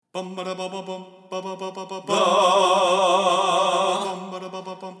Wait,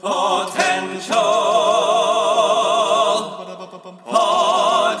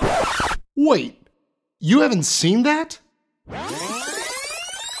 you haven't seen that?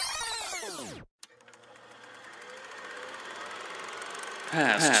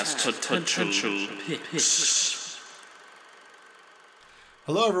 Past potential picks.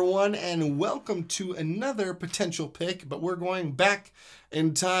 Hello, everyone, and welcome to another potential pick, but we're going back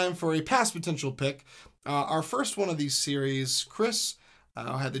in time for a past potential pick. Our first one of these series, Chris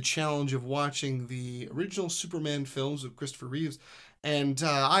had the challenge of watching the original Superman films with Christopher Reeves, and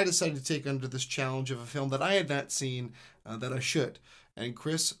I decided to take under this challenge of a film that I had not seen that I should. And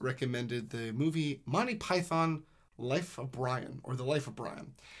Chris recommended the movie Monty Python, Life of Brian, or The Life of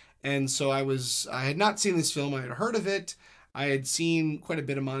Brian. And so I had not seen this film. I had heard of it. I had seen quite a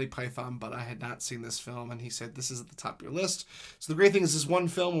bit of Monty Python, but I had not seen this film. And he said, this is at the top of your list. So the great thing is this one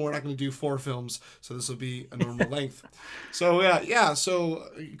film, and we're not going to do 4 films. So this will be a normal length. So yeah. So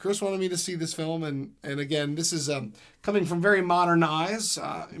Chris wanted me to see this film. And again, this is coming from very modern eyes.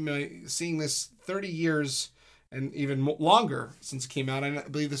 Seeing this 30 years and even longer since it came out. I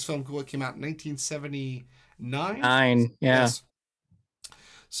believe this film came out in 1979. Yeah. Yes.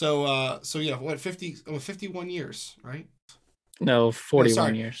 So yeah, 51 years, right? No,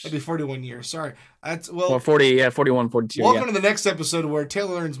 41 years. It'd be 41 years. Sorry. Or 41, 42. Welcome to the next episode where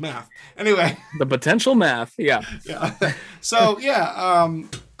Taylor learns math. Anyway. The potential math. Yeah. Yeah. So,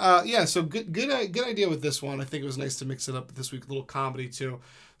 so good idea with this one. I think it was nice to mix it up this week, a little comedy too.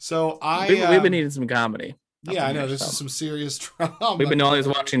 So we've been needing some comedy. Yeah, I know. This is some serious drama. We've been always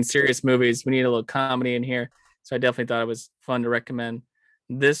watching serious movies. We need a little comedy in here. So I definitely thought it was fun to recommend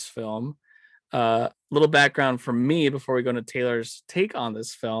this film. Little background from me before we go into Taylor's take on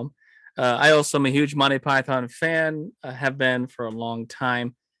this film. I also am a huge Monty Python fan, have been for a long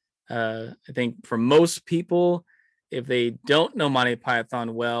time. I think for most people, if they don't know Monty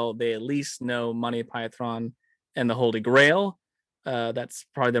Python well, they at least know Monty Python and the Holy Grail. That's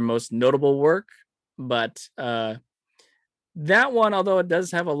probably their most notable work. But that one, although it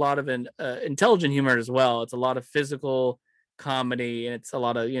does have a lot of intelligent humor as well, it's a lot of physical comedy, and it's a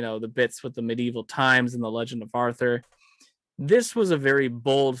lot of the bits with the medieval times and the Legend of Arthur. This was a very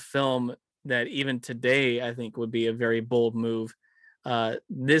bold film that even today I think would be a very bold move.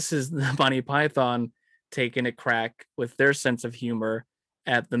 This is the Monty Python taking a crack with their sense of humor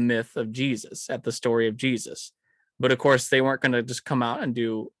at the myth of Jesus, at the story of Jesus. But of course they weren't going to just come out and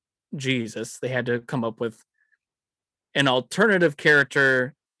do Jesus. They had to come up with an alternative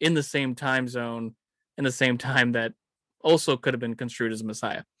character in the same time zone, in the same time that also could have been construed as a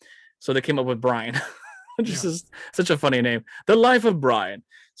Messiah. So they came up with Brian, which is such a funny name. The Life of Brian.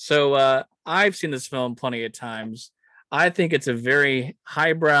 So I've seen this film plenty of times. I think it's a very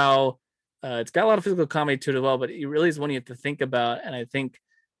highbrow. It's got a lot of physical comedy to it as well, but it really is one you have to think about. And I think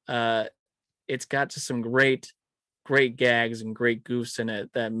it's got just some great gags and great goofs in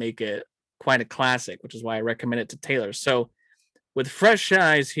it that make it quite a classic, which is why I recommend it to Taylor. So with fresh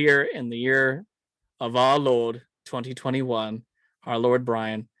eyes here in the year of our Lord 2021, our Lord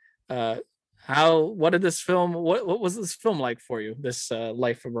Brian, what was this film like for you, this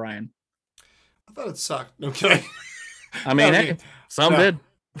Life of Brian? I thought it sucked. No kidding. I mean, some did.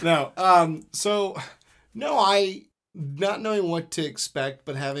 No. I not knowing what to expect,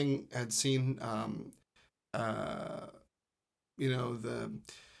 but having seen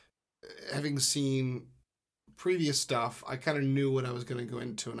having seen previous stuff, I kind of knew what I was going to go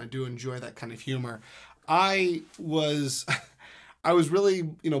into, and I do enjoy that kind of humor. I was really,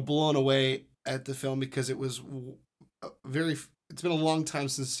 blown away at the film because it was it's been a long time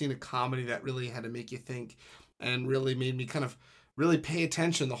since I've seen a comedy that really had to make you think and really made me kind of really pay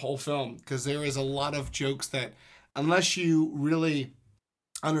attention the whole film, because there is a lot of jokes that unless you really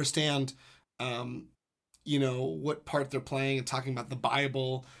understand, what part they're playing and talking about the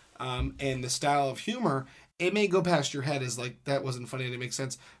Bible, and the style of humor, it may go past your head as like, that wasn't funny and it makes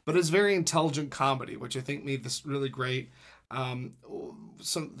sense, but it's very intelligent comedy, which I think made this really great.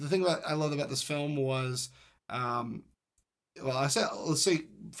 So the thing that I loved about this film was, let's say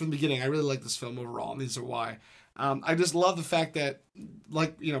from the beginning, I really like this film overall, and these are why. I just love the fact that,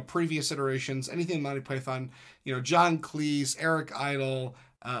 like, previous iterations, anything in Monty Python, John Cleese, Eric Idle,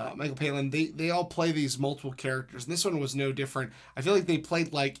 Michael Palin, they all play these multiple characters, and this one was no different. I feel like they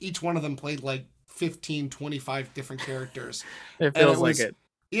played each one of them played 15, 25 different characters. It feels like it.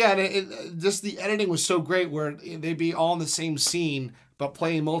 Yeah, and it just the editing was so great where they'd be all in the same scene but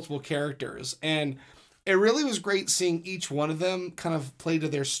playing multiple characters, and it really was great seeing each one of them kind of play to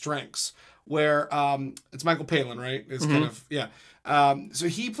their strengths. Where it's Michael Palin, right? It's kind of So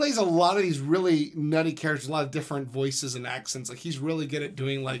he plays a lot of these really nutty characters, a lot of different voices and accents. Like he's really good at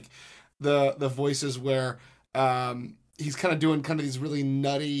doing like the voices where he's kind of doing kind of these really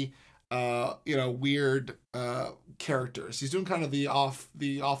nutty, weird characters. He's doing kind of the off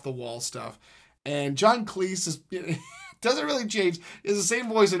the wall stuff. And John Cleese is doesn't really change. Is the same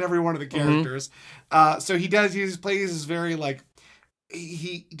voice in every one of the characters. So he just plays as very like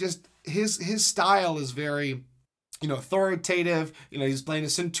he just his style is very authoritative. He's playing a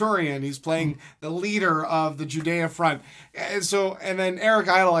centurion. He's playing the leader of the Judea front. And then Eric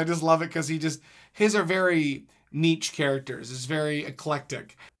Idle, I just love it because his are very niche characters. It's very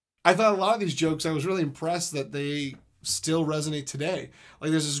eclectic. I thought a lot of these jokes, I was really impressed that they still resonate today. Like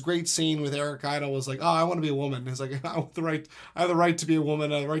there's this great scene with Eric Idle was like, oh, I want to be a woman. He's like, I have the right to be a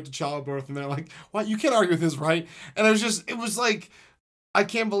woman. I have the right to childbirth. And they're like, what? You can't argue with this, right? And it was like, I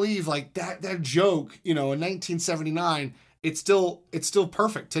can't believe like that joke, in 1979, it's still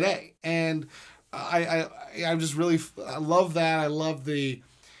perfect today. And I just really, I love that. I love the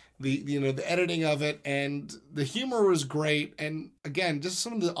editing of it, and the humor was great. And again, just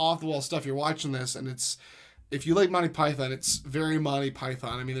some of the off the wall stuff. You're watching this, and if you like Monty Python, it's very Monty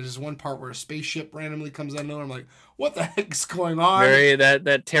Python. I mean, there's this one part where a spaceship randomly comes out of nowhere. I'm like, what the heck's going on? Very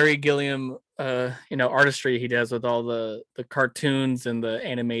that Terry Gilliam artistry he does with all the cartoons and the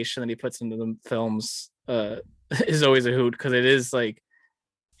animation that he puts into the films is always a hoot, because it is like,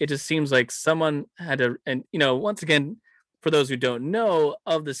 it just seems like someone had to, and once again, for those who don't know,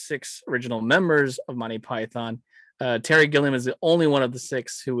 of the 6 original members of Monty Python, Terry Gilliam is the only one of the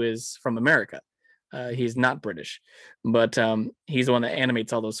 6 who is from America. He's not British, but he's the one that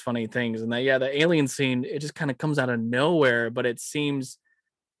animates all those funny things. And the alien scene, it just kind of comes out of nowhere, but it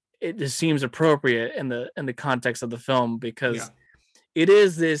just seems appropriate in the context of the film, because it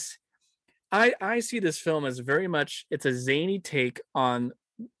is this. I see this film as very much, it's a zany take on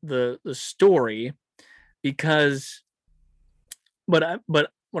the story, because,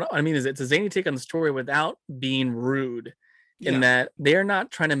 but what I mean is, it's a zany take on the story without being rude, in that they're not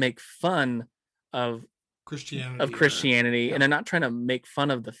trying to make fun of Christianity, and they're not trying to make fun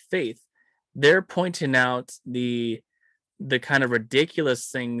of the faith. They're pointing out the kind of ridiculous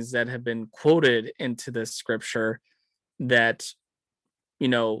things that have been quoted into the scripture, that,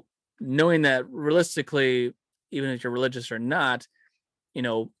 knowing that realistically, even if you're religious or not,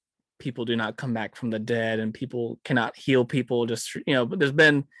 people do not come back from the dead, and people cannot heal people just, but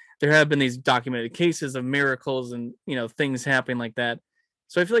there have been these documented cases of miracles and, things happening like that.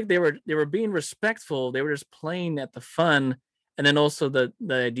 So I feel like they were being respectful. They were just playing at the fun. And then also the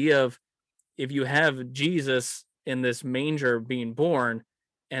idea of, if you have Jesus in this manger being born,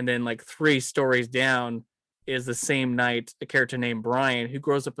 and then like 3 stories down is the same night a character named Brian, who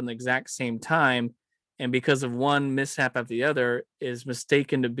grows up in the exact same time, and because of one mishap after the other is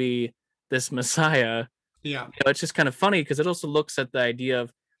mistaken to be this Messiah. It's just kind of funny, because it also looks at the idea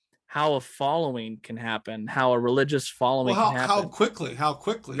of how a following can happen, how a religious following can happen. How quickly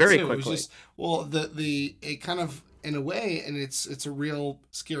very too. quickly. It was just, it kind of, in a way, and it's a real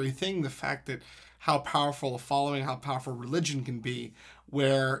scary thing, the fact that how powerful a following, how powerful religion can be,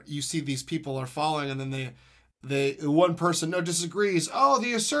 where you see these people are following, and then one person disagrees. Oh, the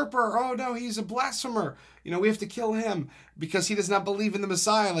usurper. Oh no, he's a blasphemer. We have to kill him because he does not believe in the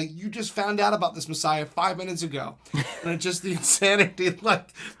Messiah. Like, you just found out about this Messiah 5 minutes ago. And it's just the insanity. Like,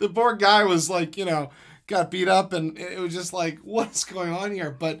 the poor guy was like, got beat up, and it was just like, what's going on here?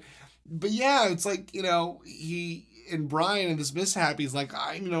 But yeah, it's like, he and Brian and this mishap, he's like,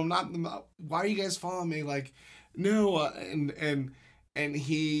 why are you guys following me? Like, no, and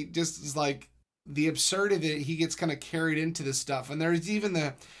he just is like, the absurdity of it, he gets kind of carried into this stuff. And there's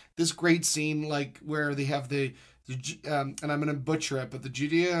even this great scene, like, where they have and I'm going to butcher it, but the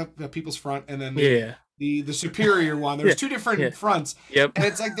Judea People's Front, and then the superior one. There's 2 different fronts. Yep. And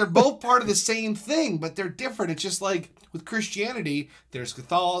it's like they're both part of the same thing, but they're different. It's just like with Christianity, there's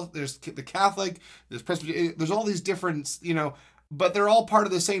Catholic, there's the Catholic, there's Presbyterian, there's all these different, but they're all part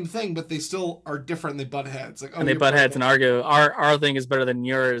of the same thing, but they still are different, and they butt heads. Like, and they butt heads and argue, our thing is better than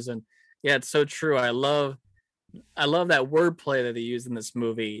yours. And yeah, it's so true. I love that wordplay that they use in this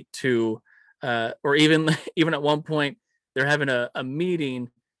movie to, or even at one point they're having a meeting,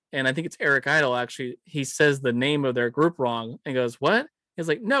 and I think it's Eric Idle, actually. He says the name of their group wrong and goes, "What?" He's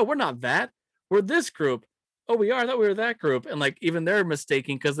like, "No, we're not that. We're this group." "Oh, we are. I thought we were that group." And like, even they're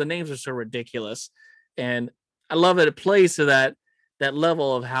mistaking because the names are so ridiculous. And I love that it plays to that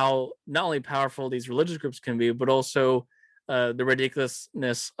level of how not only powerful these religious groups can be, but also the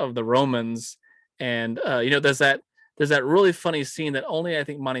ridiculousness of the Romans. And there's that really funny scene that only I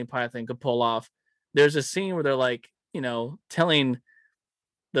think Monty Python could pull off. There's a scene where they're like, telling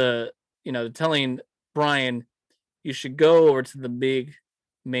the telling Brian, you should go over to the big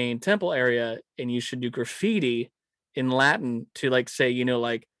main temple area and you should do graffiti in Latin to like say,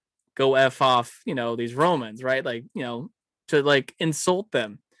 like go F off, these Romans, right? Like, to like insult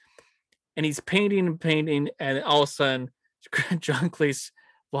them. And he's painting and painting, and all of a sudden, John Cleese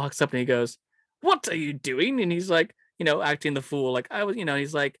walks up and he goes, "What are you doing?" And he's like, acting the fool, like I was,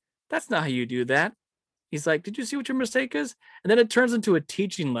 he's like, "That's not how you do that." He's like, "Did you see what your mistake is?" And then it turns into a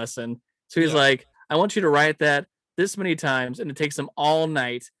teaching lesson. So he's Yeah. like, "I want you to write that this many times," and it takes him all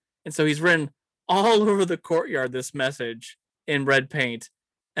night. And so he's written all over the courtyard this message in red paint.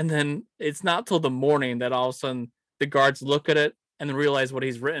 And then it's not till the morning that all of a sudden the guards look at it and then realize what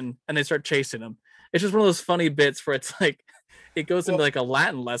he's written and they start chasing him. It's just one of those funny bits where it's like it goes into Well, like a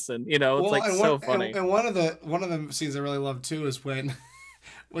Latin lesson, it's like and so funny. one of the scenes I really love too is when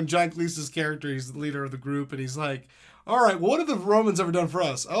when John Cleese's character, he's the leader of the group, and he's like, "All right, well, what have the Romans ever done for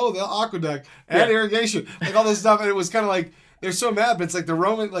us? Oh, the aqueduct and irrigation, like all this stuff." And it was kind of like they're so mad, but it's like the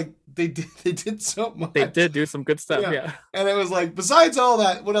Roman, like they did so much. They did do some good stuff, yeah. And it was like, besides all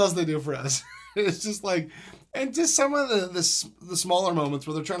that, what else they do for us? It's just like, and just some of the smaller moments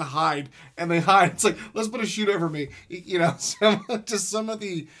where they're trying to hide and they hide. It's like, let's put a sheet over me, some of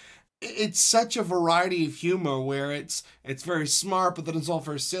the. It's such a variety of humor where it's very smart, but then it's all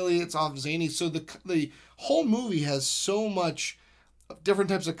very silly. It's all zany. So the whole movie has so much different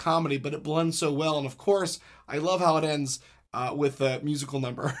types of comedy, but it blends so well. And of course, I love how it ends with the musical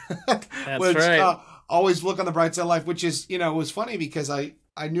number. That's which, right. Always look on the bright side of life, which is, it was funny because I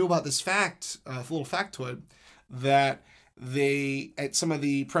knew about this fact, a little factoid, that they, at some of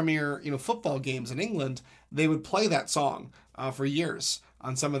the premier, football games in England, they would play that song for years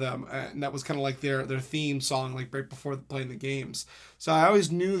on some of them, and that was kind of like their theme song, like right before playing the games. So I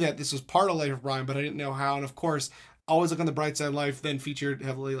always knew that this was part of Life of Brian, but I didn't know how. And of course, Always Look on the Bright Side of Life then featured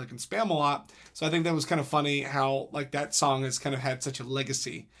heavily like in Spam-A-Lot. So I think that was kind of funny how like that song has kind of had such a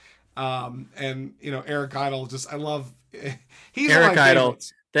legacy. And Eric Idle, just I love. He's Eric one of my Idle,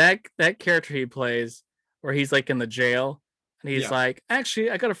 favorites. that character he plays where he's like in the jail and he's Yeah. like,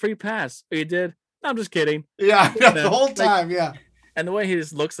 "Actually, I got a free pass." "Oh, you did?" "No, I'm just kidding." Yeah, the whole Like, time, yeah. and the way he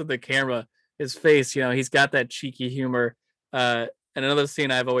just looks at the camera, his face, he's got that cheeky humor. And another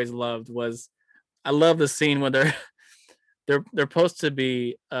scene I've always loved was I love the scene when they're supposed to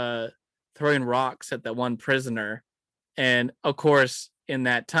be throwing rocks at that one prisoner. And of course, in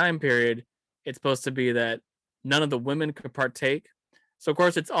that time period, it's supposed to be that none of the women could partake. So of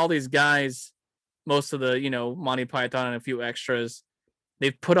course, it's all these guys, most of the, Monty Python and a few extras.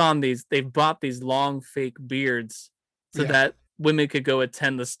 They've bought these long fake beards so Yeah. that women could go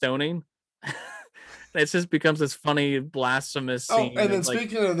attend the stoning. And it just becomes this funny, blasphemous Oh, scene. and then It's like,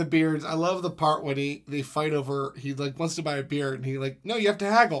 speaking of the beards, I love the part when they fight over. He like wants to buy a beard, and he like, no, you have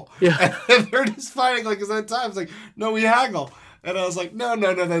to haggle. yeah, And they're just fighting like at times like, no, we haggle. And I was like, no,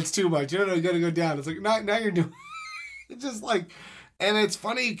 that's too much. No, you got to go down. It's like now you're doing. It's just like, and it's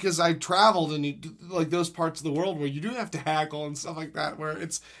funny because I traveled and like those parts of the world where you do have to haggle and stuff like that. Where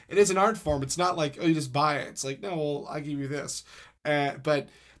it is an art form. It's not like, oh, you just buy it. It's like, no, well, I give you this, but.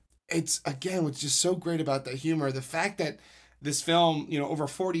 It's again what's just so great about the humor, the fact that this film, over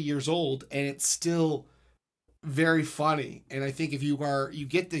 40 years old and it's still very funny. And I think if you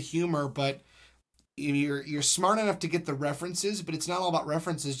get the humor, but you're smart enough to get the references, but it's not all about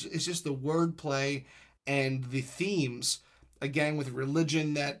references. It's just the wordplay and the themes. Again, with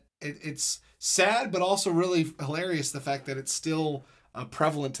religion, that it's sad, but also really hilarious. The fact that it's still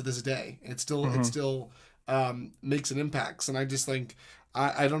prevalent to this day. It still makes an impact. And I just think.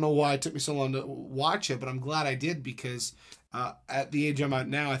 I don't know why it took me so long to watch it, but I'm glad I did because at the age I'm at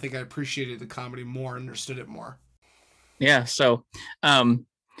now, I think I appreciated the comedy more, understood it more. yeah. So,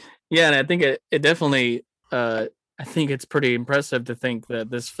 yeah, and I think it definitely, I think it's pretty impressive to think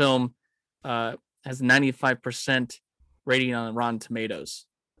that this film has 95% rating on Rotten Tomatoes.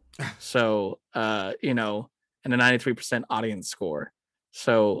 So, and a 93% audience score.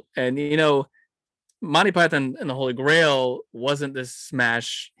 So, and Monty Python and the Holy Grail wasn't this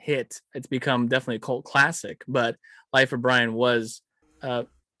smash hit. It's become definitely a cult classic, but Life of Brian was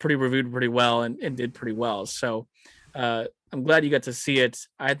pretty reviewed pretty well and did pretty well. So I'm glad you got to see it.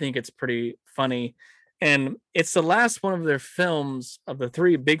 I think it's pretty funny. And it's the last one of their films of the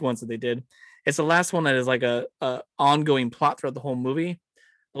three big ones that they did. It's the last one that is like a ongoing plot throughout the whole movie.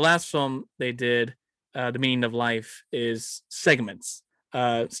 The last film they did, The Meaning of Life, is segments,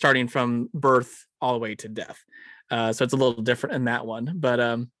 starting from birth all the way to death. So it's a little different in that one,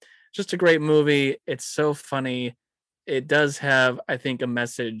 but just a great movie. It's so funny. It does have, I think, a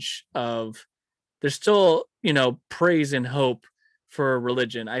message of there's still praise and hope for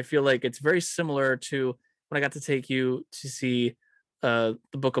religion. I feel like it's very similar to when I got to take you to see the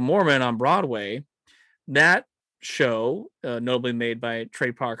Book of Mormon on Broadway. That show, notably made by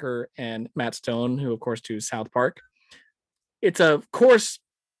Trey Parker and Matt Stone, who of course do South Park. It's of course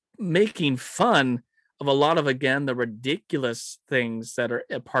making fun of a lot of, again, the ridiculous things that are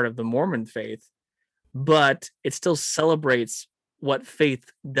a part of the Mormon faith, but it still celebrates what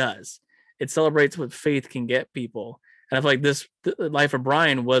faith does. It celebrates what faith can get people. And I feel like this Life of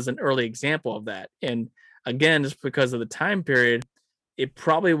Brian was an early example of that. And again, just because of the time period, it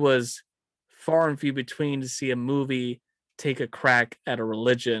probably was far and few between to see a movie take a crack at a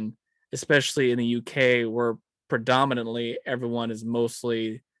religion, especially in the UK, where predominantly everyone is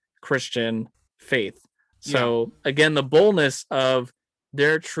mostly Christian faith. So again, the boldness of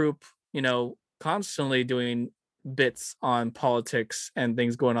their troupe, constantly doing bits on politics and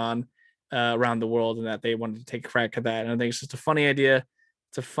things going on around the world, and that they wanted to take a crack at that. And I think it's just a funny idea.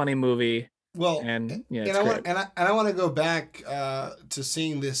 It's a funny movie. Well, and I want to go back to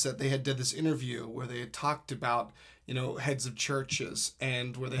seeing this, that they had did this interview where they had talked about heads of churches,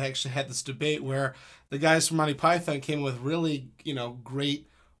 and where they actually had this debate where the guys from Monty Python came with really great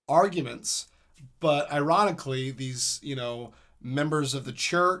arguments, but ironically these members of the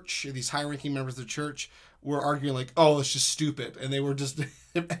church, these high-ranking members of the church, were arguing like, oh, it's just stupid, and they were just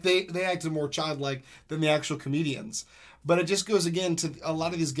they acted more childlike than the actual comedians. But it just goes again to a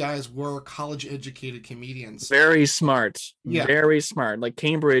lot of these guys were college-educated comedians. Very smart. Yeah. Very smart. Like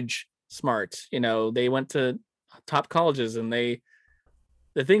Cambridge smart. They went to top colleges, and the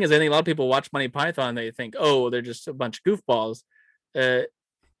thing is, I think a lot of people watch Monty Python, they think, oh, they're just a bunch of goofballs.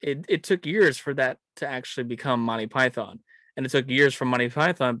 It took years for that to actually become Monty Python. And it took years for Monty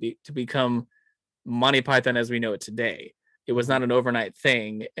Python to become Monty Python as we know it today. It was not an overnight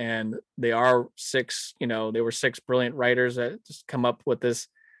thing, and they were six brilliant writers that just come up with this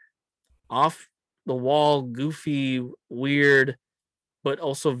off the wall, goofy, weird, but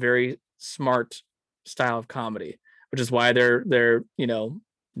also very smart style of comedy, which is why they're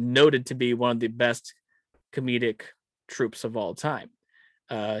noted to be one of the best comedic troupes of all time.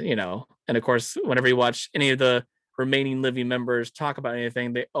 And of course, whenever you watch any of the remaining living members talk about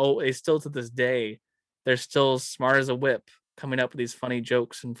anything, they still to this day, they're still smart as a whip, coming up with these funny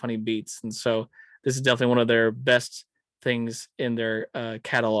jokes and funny beats. And so this is definitely one of their best things in their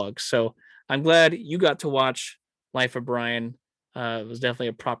catalog. So I'm glad you got to watch Life of Brian. It was definitely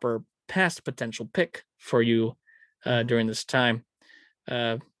a proper past potential pick for you during this time.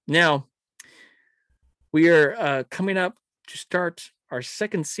 Now we are coming up to start our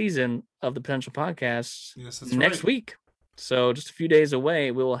second season of the Potential Podcast next week. So just a few days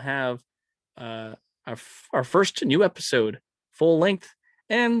away, we will have our first new episode, full length,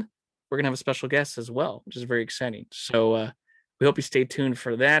 and we're gonna have a special guest as well, which is very exciting. So we hope you stay tuned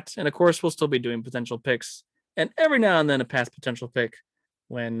for that. And of course, we'll still be doing potential picks, and every now and then a past potential pick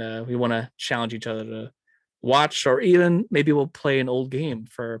when we want to challenge each other to watch, or even maybe we'll play an old game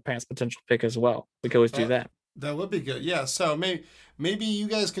for past potential pick as well. We can always do that. That would be good. Yeah. So maybe you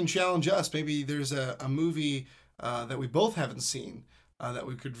guys can challenge us. Maybe there's a movie that we both haven't seen that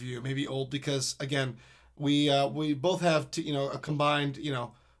we could view. Maybe old, because again, we both have a combined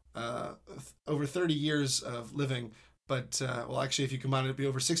over 30 years of living. But actually, if you combine it, it'd be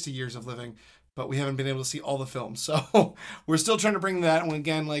over 60 years of living. But we haven't been able to see all the films. So we're still trying to bring that. And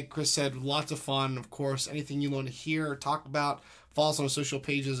again, like Chris said, lots of fun. Of course, anything you want to hear or talk about, follow us on our social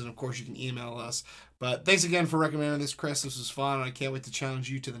pages. And of course, you can email us. But thanks again for recommending this, Chris. This was fun. And I can't wait to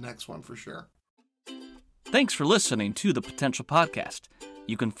challenge you to the next one for sure. Thanks for listening to The Potential Podcast.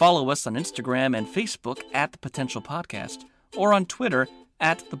 You can follow us on Instagram and Facebook at The Potential Podcast, or on Twitter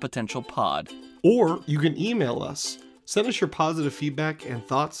at The Potential Pod. Or you can email us. Send us your positive feedback and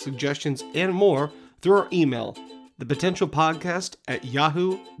thoughts, suggestions, and more through our email,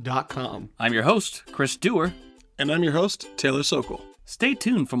 thepotentialpodcast@yahoo.com. I'm your host, Chris Dewar. And I'm your host, Taylor Sokol. Stay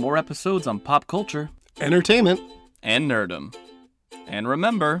tuned for more episodes on pop culture, entertainment, and nerdom. And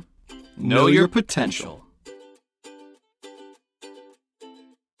remember, know your potential.